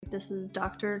This is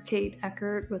Dr. Kate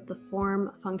Eckert with the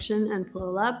Form, Function, and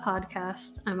Flow Lab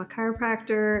podcast. I'm a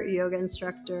chiropractor, yoga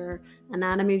instructor,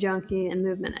 anatomy junkie, and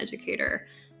movement educator.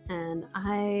 And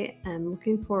I am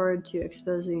looking forward to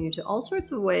exposing you to all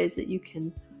sorts of ways that you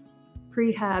can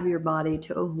prehab your body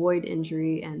to avoid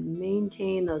injury and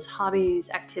maintain those hobbies,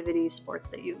 activities, sports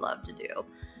that you love to do.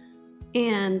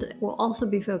 And we'll also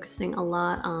be focusing a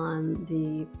lot on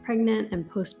the pregnant and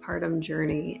postpartum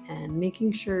journey and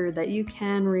making sure that you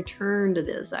can return to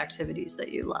those activities that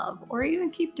you love or even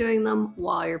keep doing them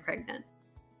while you're pregnant.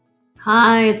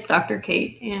 Hi, it's Dr.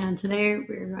 Kate, and today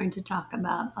we're going to talk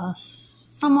about a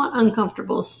somewhat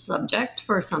uncomfortable subject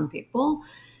for some people.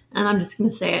 And I'm just going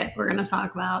to say it. We're going to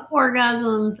talk about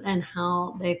orgasms and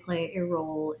how they play a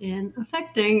role in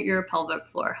affecting your pelvic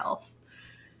floor health.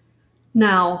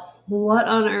 Now, what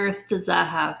on earth does that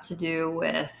have to do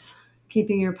with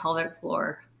keeping your pelvic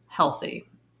floor healthy?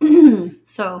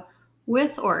 So,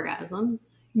 with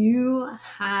orgasms, you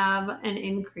have an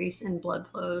increase in blood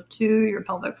flow to your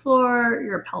pelvic floor,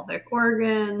 your pelvic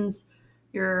organs,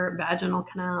 your vaginal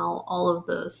canal, all of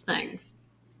those things.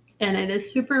 And it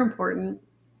is super important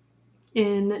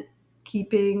in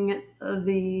keeping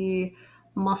the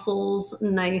muscles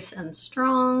nice and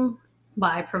strong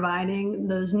by providing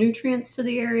those nutrients to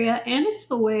the area, and it's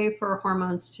the way for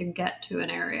hormones to get to an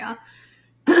area.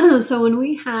 So when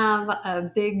we have a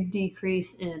big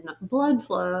decrease in blood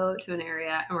flow to an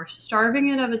area and we're starving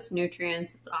it of its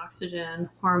nutrients, its oxygen,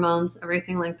 hormones,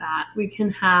 everything like that, we can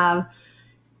have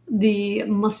the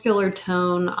muscular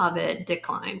tone of it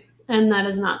decline, and that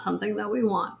is not something that we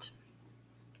want.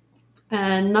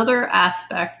 Another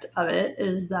aspect of it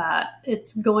is that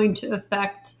it's going to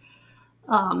affect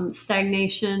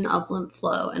stagnation of lymph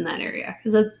flow in that area,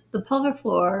 because the pelvic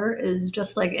floor is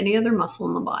just like any other muscle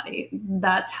in the body.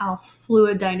 That's how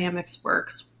fluid dynamics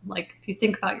works. Like if you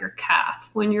think about your calf,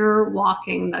 when you're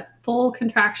walking, the full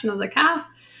contraction of the calf,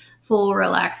 full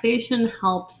relaxation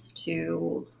helps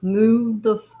to move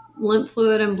the lymph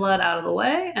fluid and blood out of the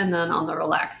way. And then on the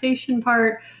relaxation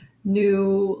part,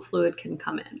 new fluid can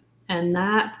come in. And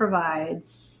that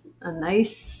provides a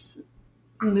nice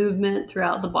movement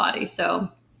throughout the body. So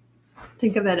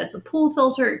think of it as a pool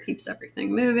filter. It keeps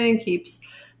everything moving, keeps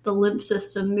the lymph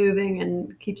system moving,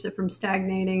 and keeps it from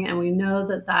stagnating. And we know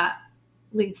that that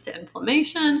leads to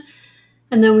inflammation.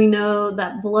 And then we know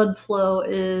that blood flow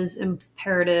is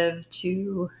imperative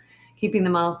to keeping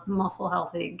the muscle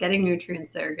healthy, getting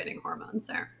nutrients there, getting hormones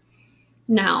there.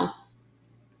 Now,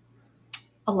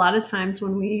 a lot of times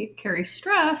when we carry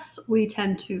stress, we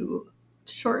tend to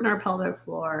shorten our pelvic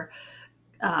floor,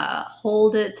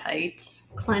 hold it tight,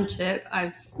 clench it.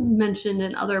 I've mentioned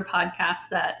in other podcasts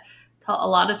that a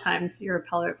lot of times your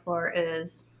pelvic floor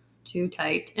is too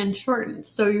tight and shortened.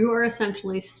 So you are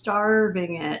essentially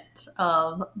starving it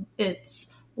of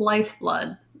its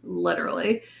lifeblood,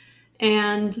 literally.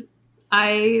 And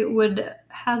I would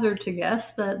hazard to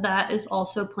guess that that is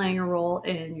also playing a role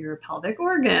in your pelvic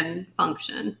organ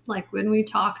function. Like when we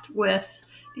talked with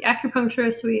the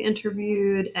acupuncturist we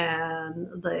interviewed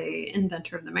and the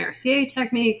inventor of the Mercier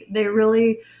technique, they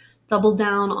really doubled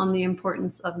down on the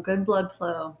importance of good blood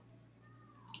flow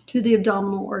to the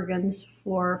abdominal organs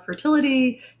for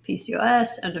fertility,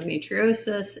 PCOS,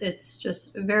 endometriosis. It's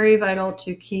just very vital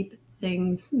to keep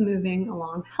things moving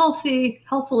along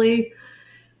healthily.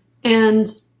 And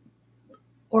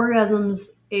orgasms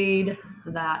aid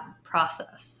that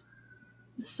process.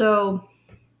 So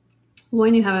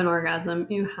when you have an orgasm,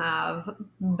 you have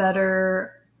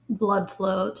better blood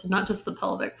flow to not just the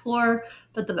pelvic floor,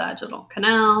 but the vaginal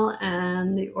canal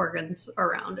and the organs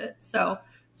around it. So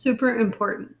super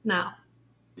important. Now,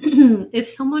 if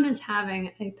someone is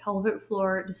having a pelvic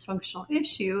floor dysfunctional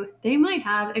issue, they might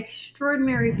have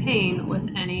extraordinary pain with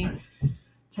any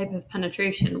type of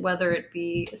penetration, whether it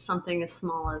be something as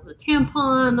small as a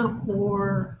tampon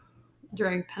or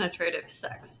during penetrative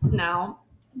sex. Now,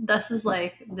 this is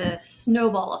like the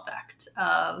snowball effect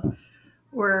of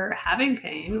we're having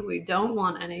pain. We don't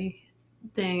want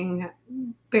anything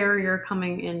barrier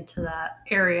coming into that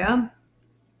area.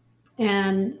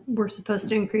 And we're supposed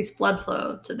to increase blood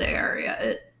flow to the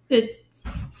area. It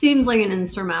seems like an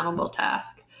insurmountable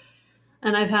task.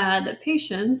 And I've had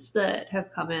patients that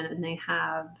have come in and they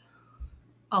have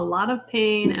a lot of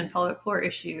pain and pelvic floor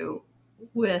issue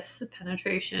with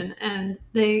penetration. And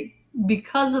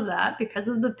because of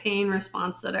the pain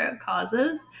response that it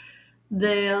causes,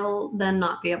 they'll then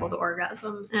not be able to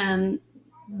orgasm. And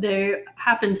they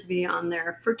happen to be on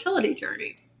their fertility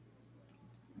journey.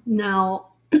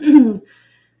 Now,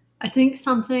 I think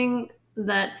something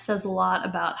that says a lot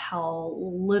about how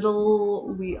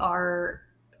little we are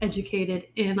educated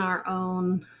in our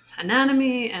own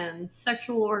anatomy and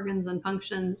sexual organs and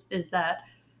functions is that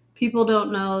people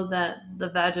don't know that the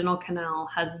vaginal canal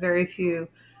has very few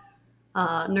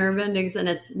nerve endings, and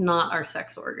it's not our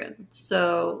sex organ.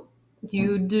 So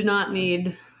you do not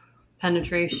need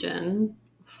penetration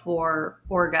for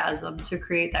orgasm to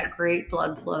create that great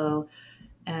blood flow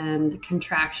and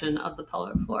contraction of the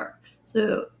pelvic floor.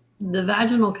 So the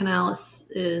vaginal canal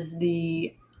is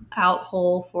the out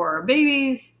hole for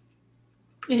babies.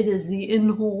 It is the in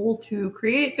hole to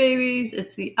create babies.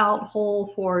 It's the out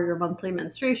hole for your monthly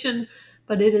menstruation,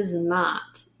 but it is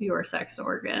not your sex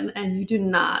organ, and you do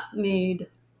not need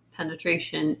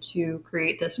penetration to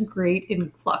create this great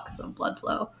influx of blood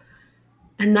flow.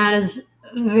 And that is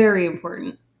very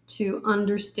important to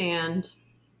understand,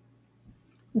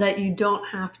 that you don't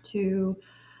have to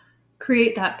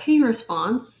create that pain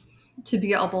response to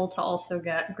be able to also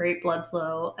get great blood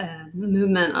flow and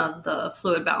movement of the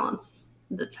fluid balance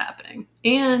that's happening.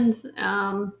 And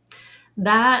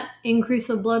that increase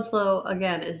of blood flow,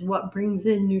 again, is what brings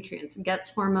in nutrients, gets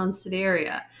hormones to the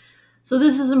area. So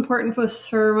this is important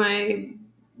for my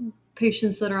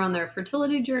patients that are on their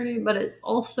fertility journey, but it's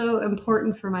also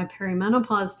important for my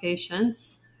perimenopause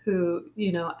patients who,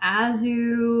 as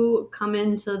you come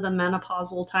into the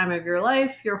menopausal time of your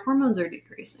life, your hormones are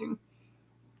decreasing.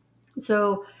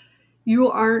 So you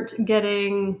want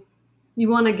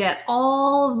to get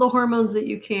all of the hormones that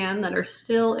you can that are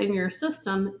still in your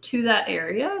system to that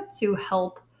area to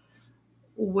help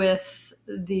with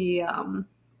the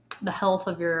health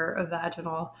of your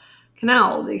vaginal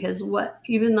canal, because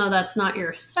even though that's not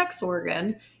your sex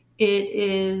organ, it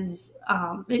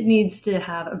needs to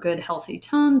have a good healthy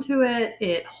tone to it.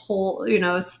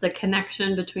 It's the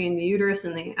connection between the uterus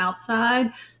and the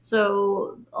outside.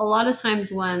 So a lot of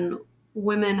times when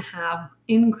women have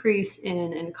increase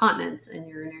in incontinence and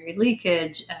urinary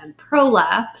leakage and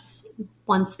prolapse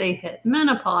once they hit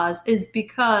menopause is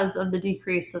because of the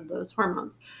decrease of those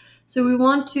hormones. So we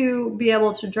want to be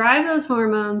able to drive those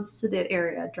hormones to that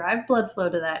area, drive blood flow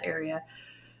to that area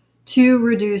to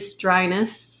reduce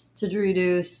dryness, to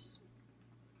reduce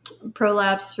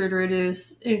prolapse, to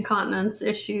reduce incontinence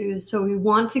issues. So we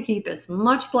want to keep as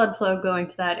much blood flow going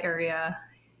to that area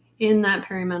in that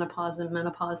perimenopause and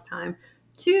menopause time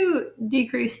to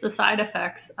decrease the side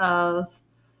effects of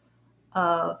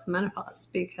menopause,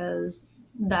 because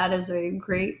that is a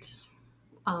great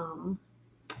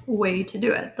way to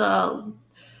do it.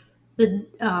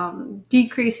 The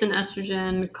decrease in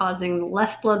estrogen causing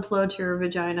less blood flow to your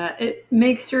vagina, it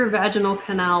makes your vaginal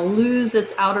canal lose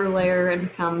its outer layer and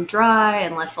become dry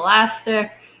and less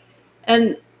elastic.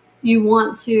 And you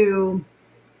want to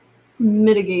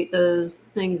mitigate those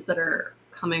things that are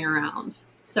coming around.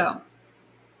 So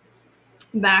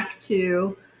back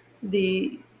to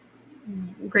the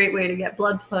great way to get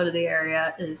blood flow to the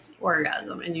area is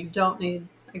orgasm. And you don't need,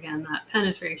 again, that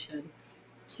penetration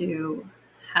to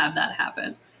have that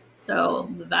happen. So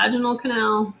the vaginal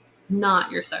canal,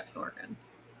 not your sex organ.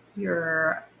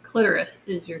 Your clitoris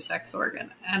is your sex organ.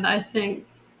 And I think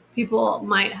people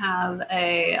might have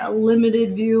a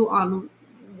limited view on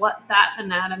what that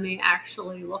anatomy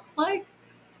actually looks like.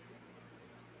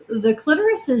 The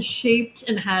clitoris is shaped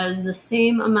and has the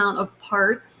same amount of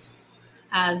parts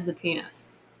as the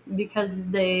penis because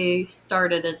they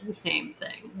started as the same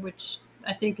thing, which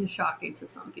I think is shocking to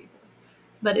some people.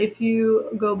 But if you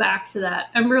go back to that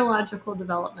embryological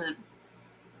development,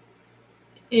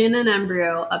 in an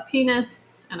embryo, a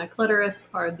penis and a clitoris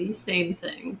are the same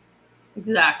thing.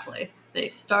 Exactly. They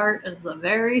start as the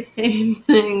very same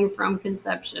thing from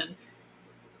conception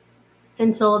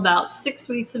until about 6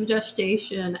 weeks of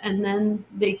gestation, and then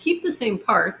they keep the same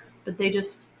parts, but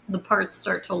the parts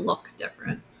start to look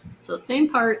different. So same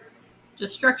parts,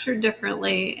 just structured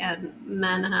differently, and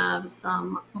men have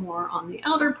some more on the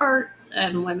outer parts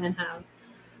and women have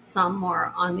some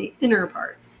more on the inner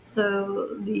parts.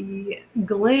 So the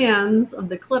glands of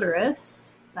the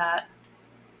clitoris, that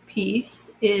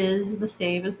piece, is the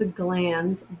same as the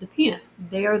glands of the penis.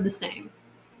 They are the same.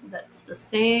 That's the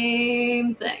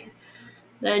same thing.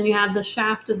 Then you have the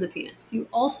shaft of the penis. You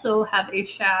also have a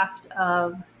shaft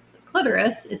of the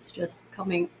clitoris. It's just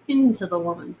coming into the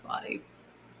woman's body.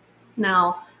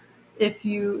 Now, if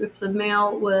the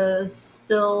male was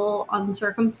still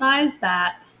uncircumcised,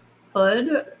 that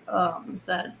hood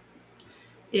that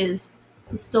is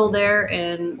still there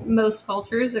in most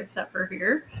cultures except for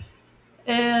here,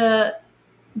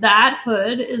 that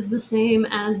hood is the same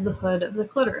as the hood of the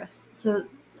clitoris. So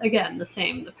again,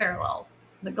 the parallel.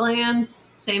 The glands,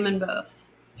 same in both.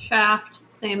 Shaft,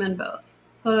 same in both.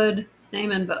 Hood,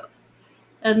 same in both.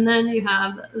 And then you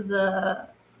have the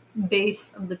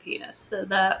base of the penis. So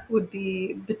that would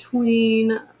be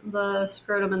between the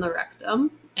scrotum and the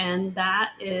rectum. And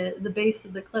that is the base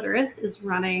of the clitoris is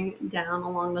running down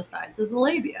along the sides of the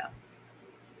labia.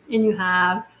 And you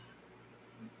have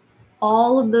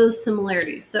all of those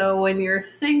similarities. So when you're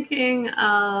thinking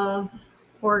of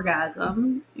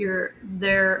orgasm,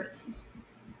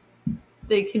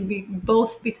 they can be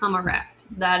both become erect.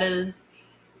 That is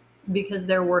because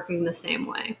they're working the same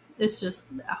way. It's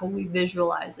just how we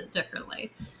visualize it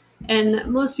differently. And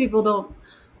most people don't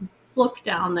look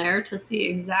down there to see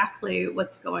exactly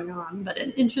what's going on. But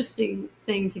an interesting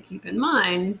thing to keep in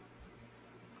mind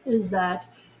is that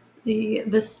the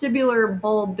vestibular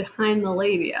bulb behind the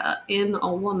labia in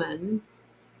a woman,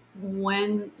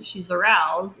 when she's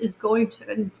aroused, is going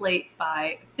to inflate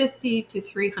by 50 to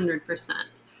 300%.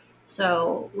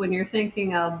 So when you're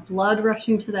thinking of blood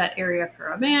rushing to that area for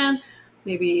a man,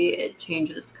 maybe it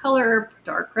changes color,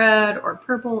 dark red or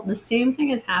purple. The same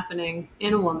thing is happening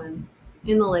in a woman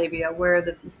in the labia where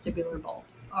the vestibular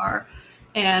bulbs are.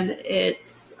 And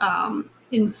it's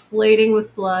inflating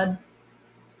with blood,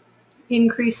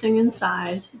 increasing in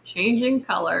size, changing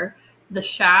color. The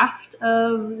shaft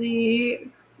of the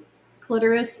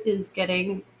clitoris is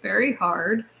getting very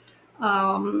hard,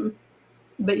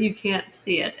 but you can't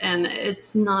see it. And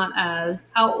it's not as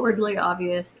outwardly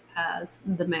obvious as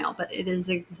the male, but it is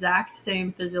exact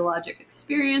same physiologic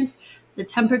experience. The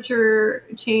temperature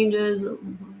changes,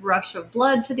 rush of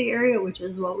blood to the area, which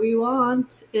is what we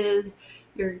want, is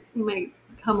you might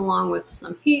come along with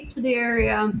some heat to the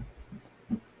area.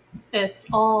 It's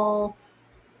all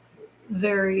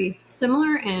very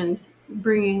similar and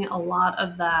bringing a lot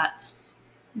of that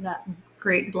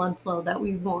great blood flow that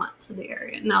we want to the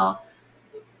area. Now,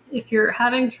 if you're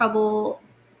having trouble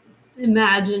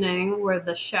imagining where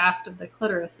the shaft of the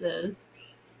clitoris is,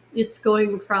 it's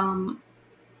going from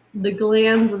the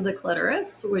glands of the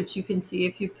clitoris, which you can see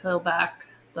if you peel back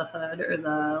the hood or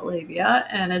the labia,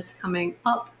 and it's coming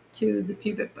up to the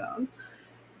pubic bone.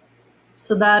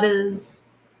 So that is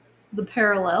the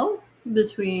parallel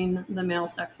between the male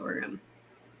sex organ.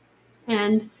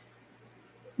 And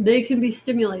they can be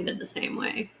stimulated the same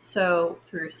way. So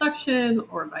through suction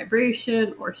or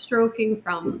vibration or stroking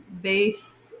from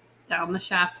base down the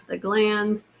shaft to the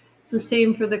glands. It's the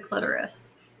same for the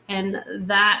clitoris. And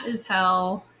that is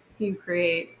how you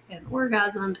create an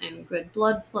orgasm and good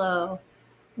blood flow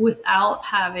without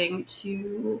having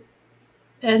to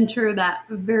enter that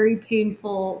very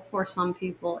painful, for some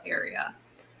people, area.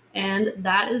 And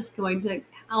that is going to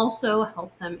also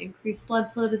help them increase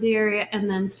blood flow to the area and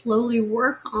then slowly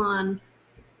work on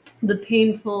the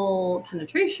painful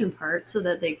penetration part so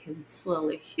that they can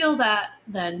slowly heal that,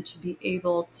 then to be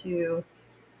able to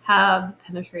have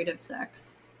penetrative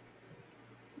sex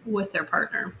with their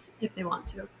partner if they want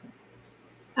to.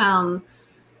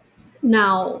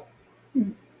 Now,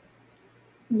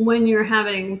 when you're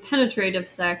having penetrative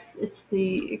sex,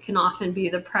 it can often be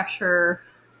the pressure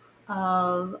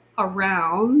of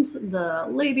around the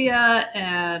labia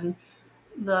and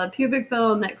the pubic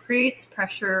bone that creates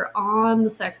pressure on the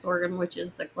sex organ, which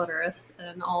is the clitoris,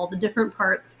 and all the different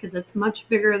parts, because it's much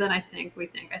bigger than I think we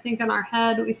think. I think in our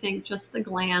head, we think just the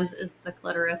glands is the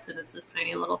clitoris and it's this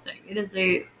tiny little thing. It is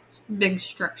a big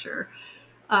structure.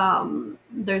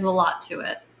 There's a lot to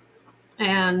it.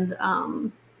 And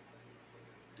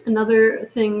another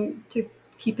thing to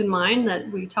keep in mind that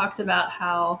we talked about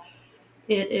how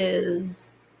it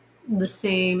is the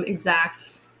same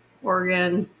exact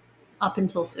organ up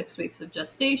until 6 weeks of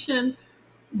gestation.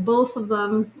 Both of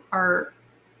them are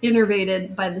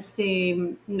innervated by the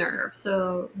same nerve.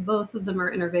 So both of them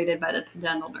are innervated by the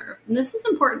pudendal nerve. And this is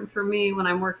important for me when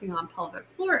I'm working on pelvic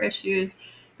floor issues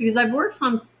because I've worked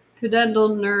on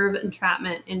pudendal nerve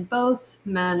entrapment in both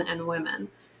men and women.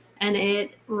 And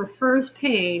it refers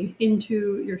pain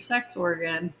into your sex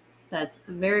organ that's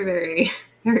very, very,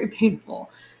 very painful.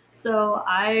 So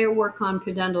I work on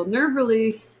pudendal nerve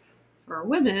release for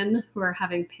women who are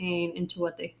having pain into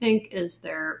what they think is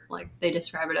their, like they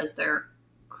describe it as their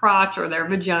crotch or their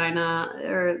vagina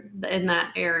or in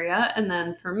that area. And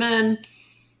then for men,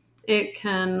 it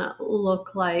can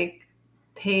look like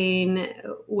pain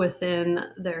within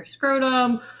their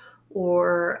scrotum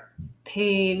or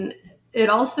pain. It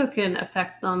also can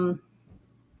affect them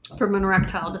from an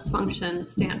erectile dysfunction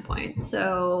standpoint.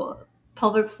 So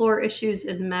pelvic floor issues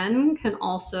in men can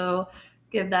also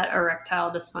give that erectile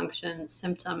dysfunction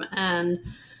symptom. And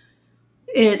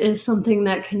it is something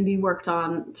that can be worked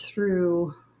on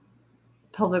through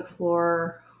pelvic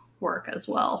floor work as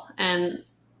well. And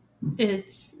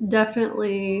it's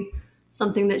definitely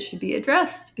something that should be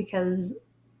addressed because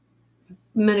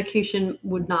medication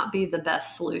would not be the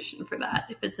best solution for that.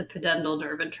 If it's a pudendal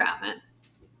nerve entrapment,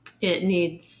 it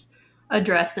needs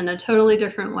addressed in a totally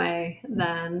different way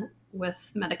than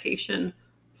with medication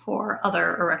for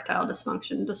other erectile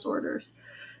dysfunction disorders.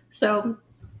 So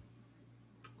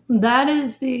that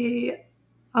is the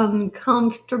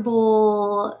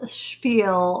uncomfortable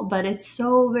spiel, but it's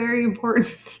so very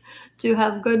important to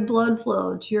have good blood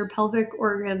flow to your pelvic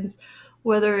organs,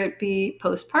 whether it be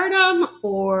postpartum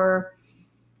or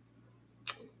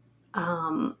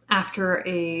after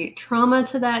a trauma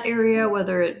to that area,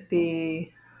 whether it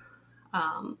be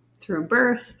through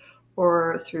birth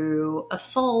or through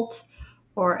assault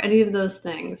or any of those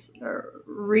things.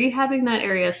 Rehabbing that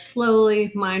area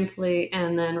slowly, mindfully,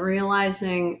 and then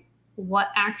realizing what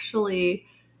actually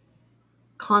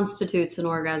constitutes an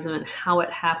orgasm and how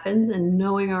it happens, and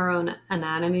knowing our own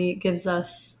anatomy gives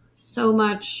us so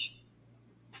much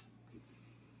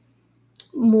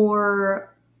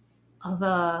more of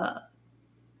a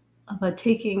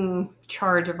taking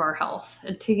charge of our health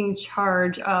and taking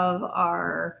charge of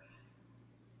our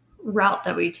route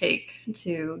that we take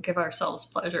to give ourselves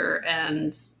pleasure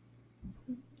and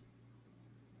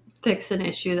fix an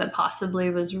issue that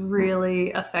possibly was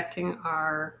really affecting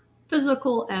our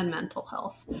physical and mental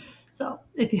health. So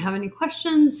if you have any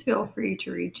questions, feel free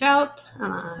to reach out,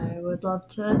 and I would love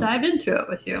to dive into it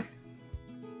with you.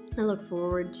 I look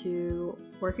forward to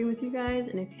working with you guys,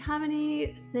 and if you have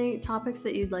any topics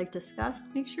that you'd like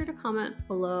discussed, make sure to comment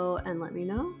below and let me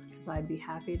know, because I'd be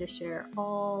happy to share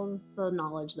all the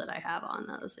knowledge that I have on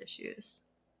those issues.